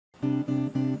From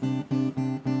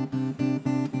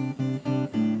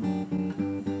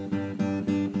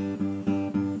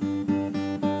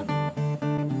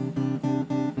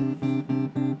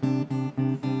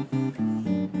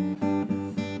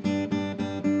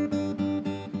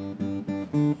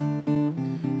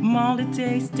all the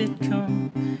days that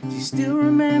come, do you still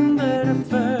remember the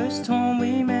first time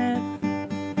we met?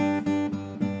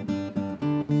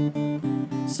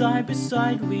 Side by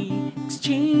side we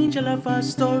exchange all of our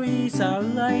stories, our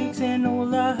likes and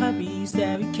all our hobbies,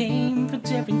 that we came from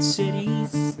different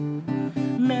cities.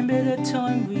 Remember the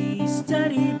time we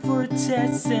studied for a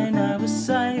test and I was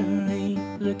silently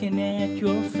looking at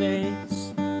your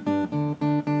face.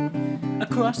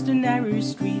 Across the narrow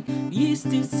street, we used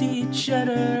to see each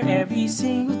other every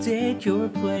single day at your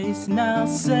place. And I'll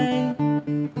say,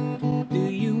 do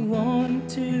you want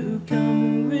to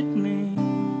come with me?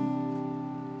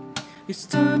 This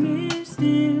time is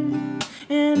near,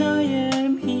 and I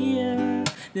am here.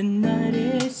 The night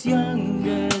is young,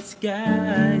 the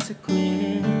skies are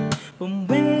clear. But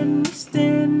when we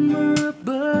stand we're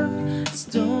above,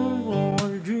 Stonewall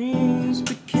dreams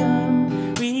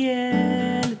become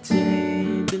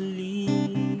reality.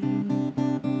 Believe.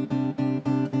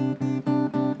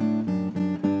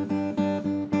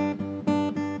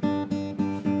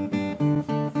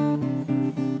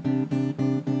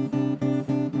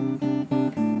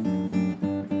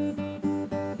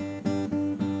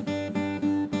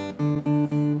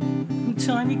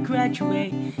 Time we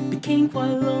graduate became quite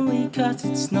lonely, cause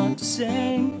it's not the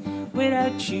same.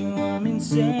 Without you I'm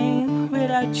insane,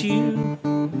 without you.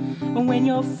 And when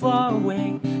you're far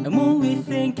away, I'm always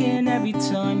thinking every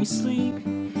time you sleep.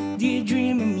 Do you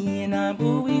dream of me? And I'm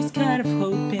always kind of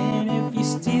hoping if you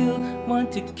still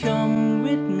want to come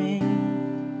with me.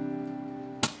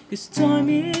 This time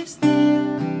is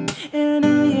near, and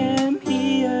I am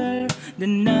here. The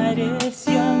night is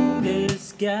young, the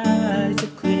skies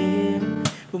are clear.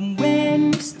 From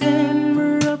when we stand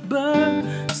we're above,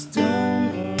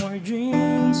 stone or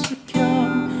dreams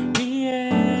become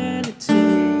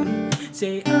reality.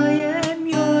 Say I am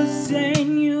yours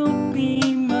and you'll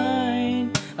be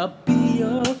mine. I'll be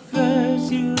your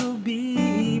first, you'll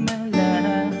be my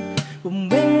last. From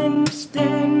when we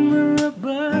stand we're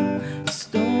above,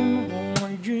 stone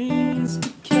or dreams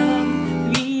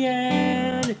become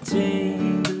reality.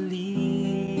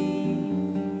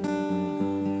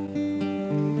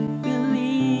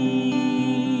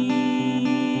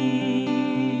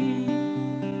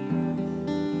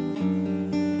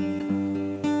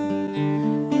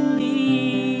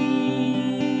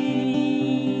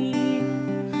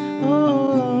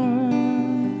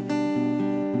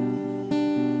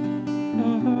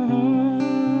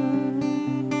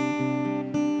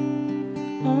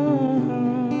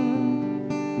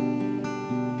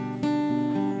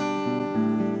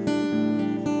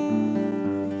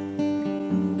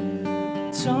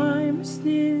 Time is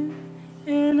near,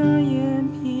 and I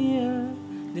am here.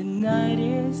 The night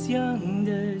is young,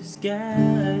 the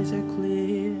skies are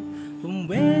clear. From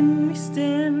when we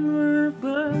stand we're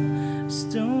above,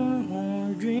 stone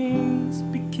or dreams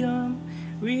become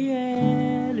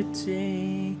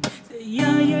reality. Say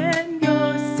I am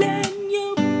yours and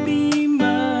you'll be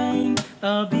mine.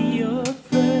 I'll be your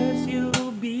first,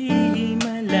 you'll be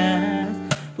my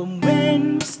last. From when